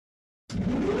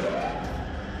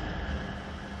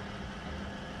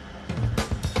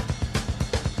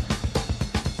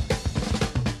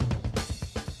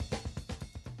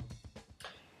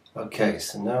Okay,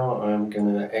 so now I'm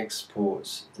going to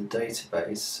export the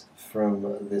database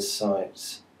from this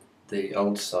site, the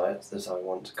old site that I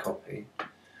want to copy,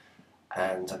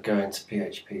 and I go into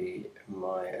PHP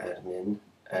my admin,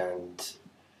 and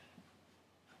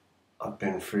I've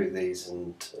been through these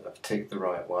and I've ticked the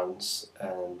right ones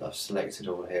and I've selected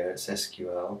all here. It's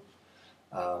SQL.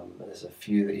 There's a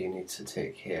few that you need to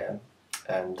tick here,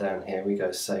 and down here we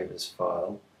go save as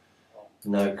file,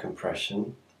 no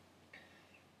compression.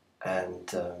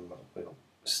 And we'll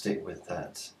stick with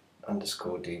that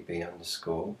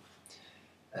 _db_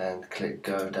 and click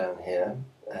go down here,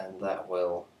 and that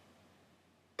will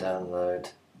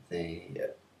download the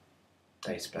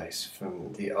database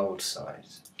from the old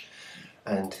site.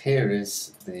 And here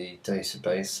is the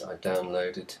database I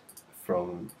downloaded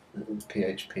from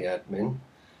PHP admin,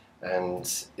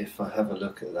 and if I have a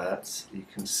look at that, you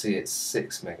can see it's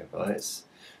 6 megabytes,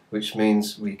 which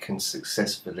means we can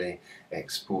successfully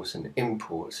export and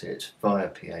import it via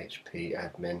PHP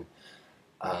admin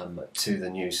to the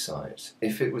new site.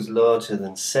 If it was larger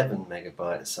than 7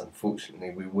 megabytes, unfortunately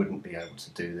we wouldn't be able to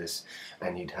do this,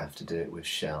 and you'd have to do it with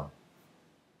shell.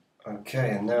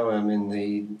 Okay, and now I'm in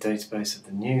the database of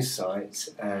the new site,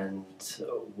 and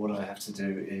what I have to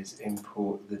do is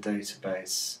import the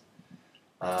database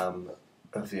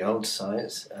of the old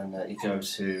site, and you go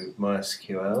to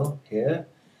MySQL here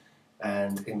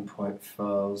and import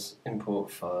files,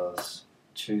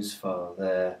 choose file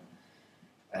there,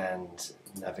 and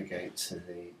navigate to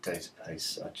the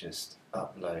database I just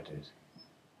uploaded,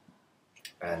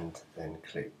 and then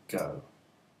click go.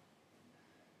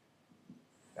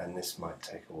 And this might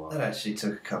take a while. That actually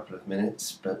took a couple of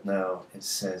minutes, but now it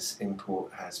says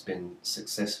import has been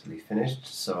successfully finished,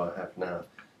 so I have now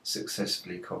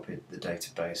successfully copied the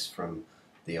database from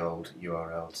the old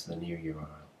URL to the new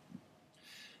URL.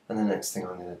 And the next thing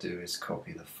I'm going to do is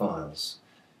copy the files.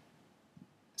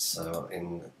 So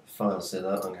in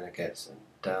FileZilla I'm going to get and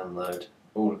download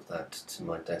all of that to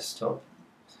my desktop,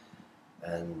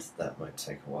 and that might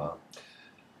take a while.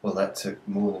 Well, that took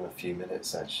more than a few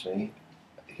minutes actually.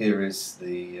 Here is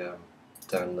the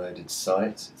downloaded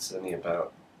site. It's only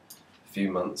about a few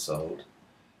months old,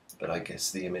 but I guess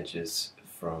the images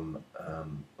from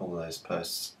all those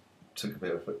posts took a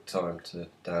bit of time to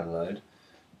download.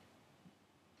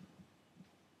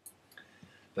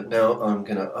 But now I'm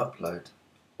going to upload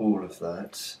all of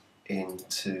that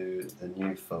into the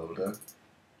new folder.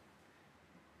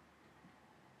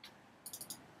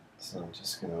 So I'm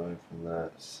just going to open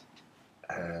that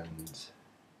and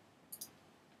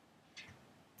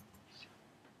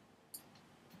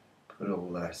put all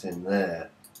that in there.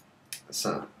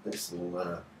 So this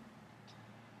will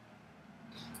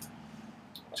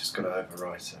just got to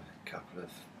overwrite a couple of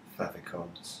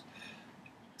favicons.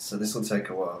 So this will take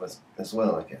a while as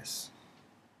well, I guess.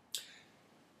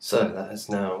 So that has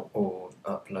now all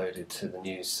uploaded to the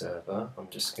new server. I'm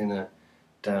just going to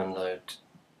download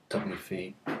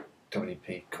wp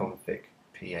config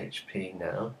PHP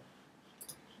now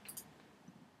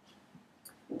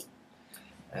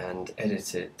and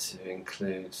edit it to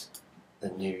include the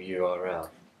new URL.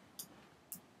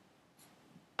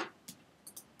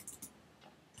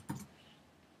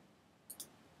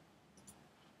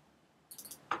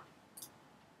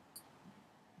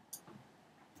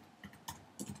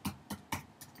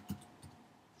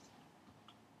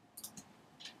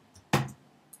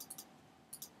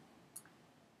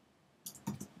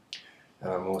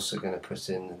 And I'm also going to put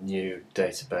in the new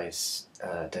database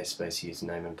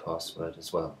username and password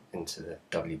as well into the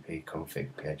wp config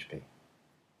PHP.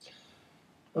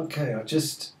 Okay, I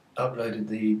just uploaded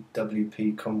the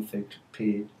wp config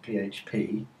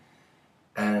PHP,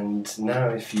 and now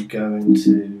if you go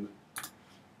into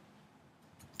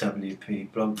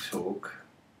WP Blog Talk,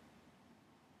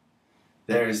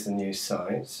 there is the new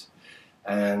site,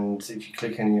 and if you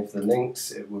click any of the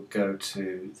links it will go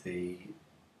to the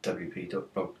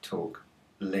wp.blogtalk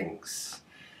links.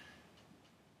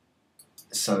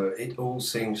 So it all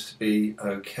seems to be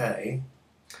okay.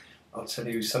 I'll tell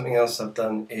you something else I've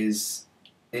done is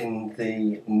in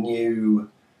the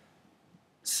new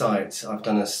site I've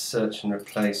done a search and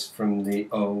replace from the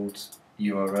old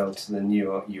URL to the new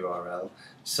URL.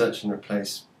 Search and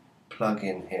replace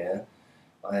plugin here.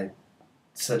 I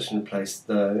search and replace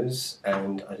those,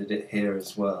 and I did it here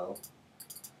as well.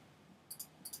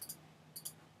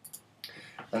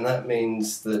 And that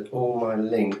means that all my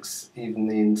links, even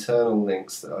the internal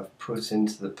links that I've put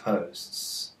into the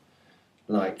posts,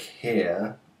 like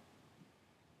here,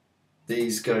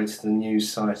 these go to the new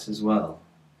site as well.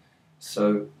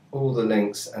 So all the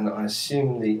links, and I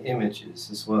assume the images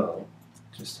as well.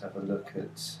 Just have a look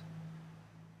at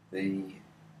the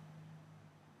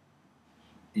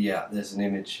yeah, there's an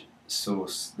image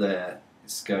source there.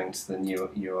 It's going to the new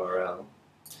URL.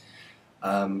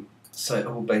 So it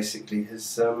all basically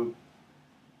has,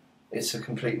 it's a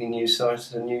completely new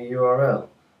site and a new URL.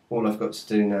 All I've got to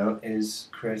do now is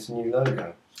create a new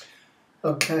logo.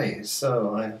 Okay,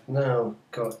 so I have now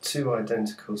got two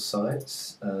identical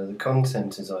sites. The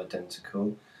content is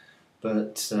identical,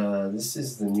 but this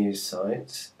is the new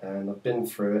site, and I've been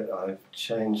through it. I've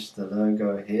changed the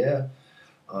logo here.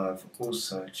 I've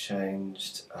also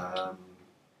changed, I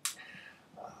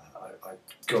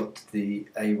got the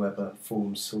Aweber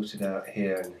form sorted out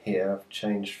here and here. I've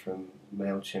changed from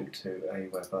MailChimp to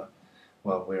Aweber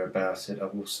while we're about it.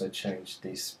 I've also changed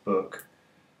this book,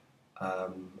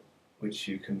 which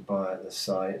you can buy at the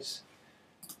site,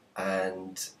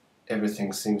 and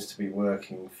everything seems to be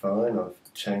working fine. I've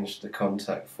changed the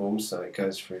contact form so it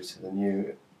goes through to the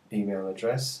new email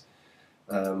address.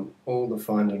 All the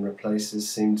find and replaces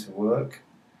seem to work.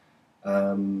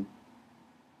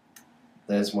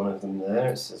 There's one of them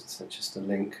there, it's just a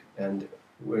link, and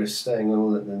we're staying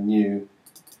all at the new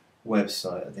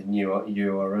website, at the new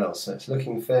URL, so it's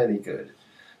looking fairly good.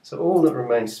 So all that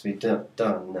remains to be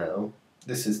done now,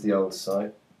 this is the old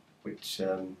site, which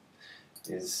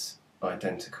is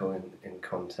identical in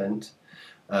content,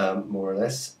 more or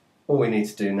less. All we need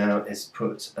to do now is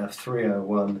put a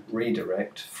 301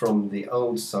 redirect from the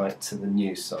old site to the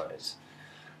new site,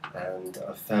 and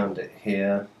I've found it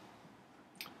here.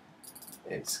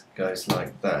 It goes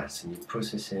like that, and you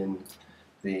put it in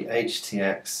the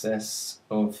htaccess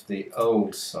of the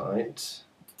old site.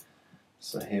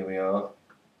 So here we are.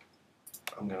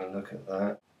 I'm going to look at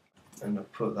that, and I'll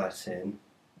put that in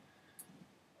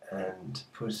and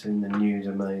put in the new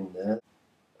domain there.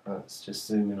 Let's just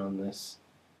zoom in on this.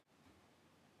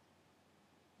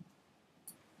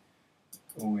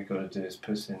 All we've got to do is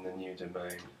put in the new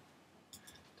domain,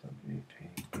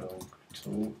 WP Blog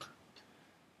Talk,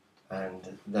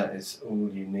 and that is all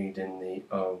you need in the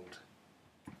old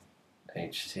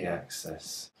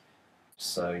htaccess.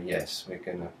 So yes, we're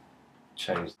going to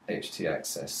change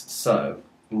htaccess. So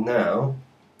now,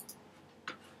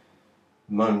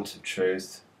 moment of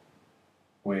truth,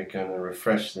 we're going to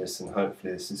refresh this, and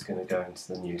hopefully this is going to go into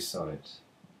the new site.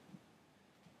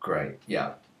 Great,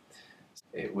 yeah.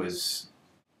 It was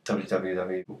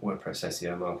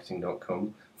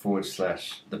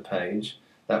www.wordpressseomarketing.com/the page.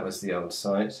 That was the old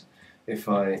site. If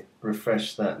I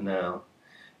refresh that now,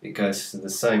 it goes to the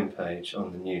same page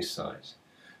on the new site,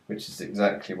 which is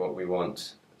exactly what we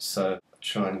want. So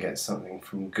try and get something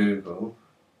from Google.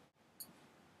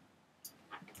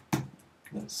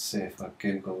 Let's see if I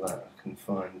Google that I can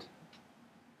find.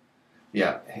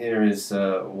 Yeah, here is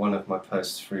one of my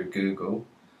posts through Google.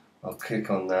 I'll click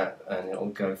on that and it'll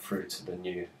go through to the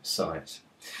new site.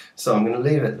 So I'm going to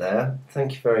leave it there.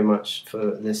 Thank you very much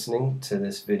for listening to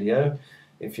this video.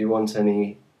 If you want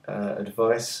any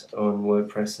advice on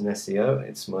WordPress and SEO,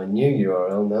 it's my new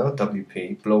URL now,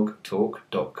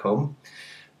 wpblogtalk.com.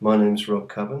 My name's Rob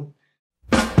Coven.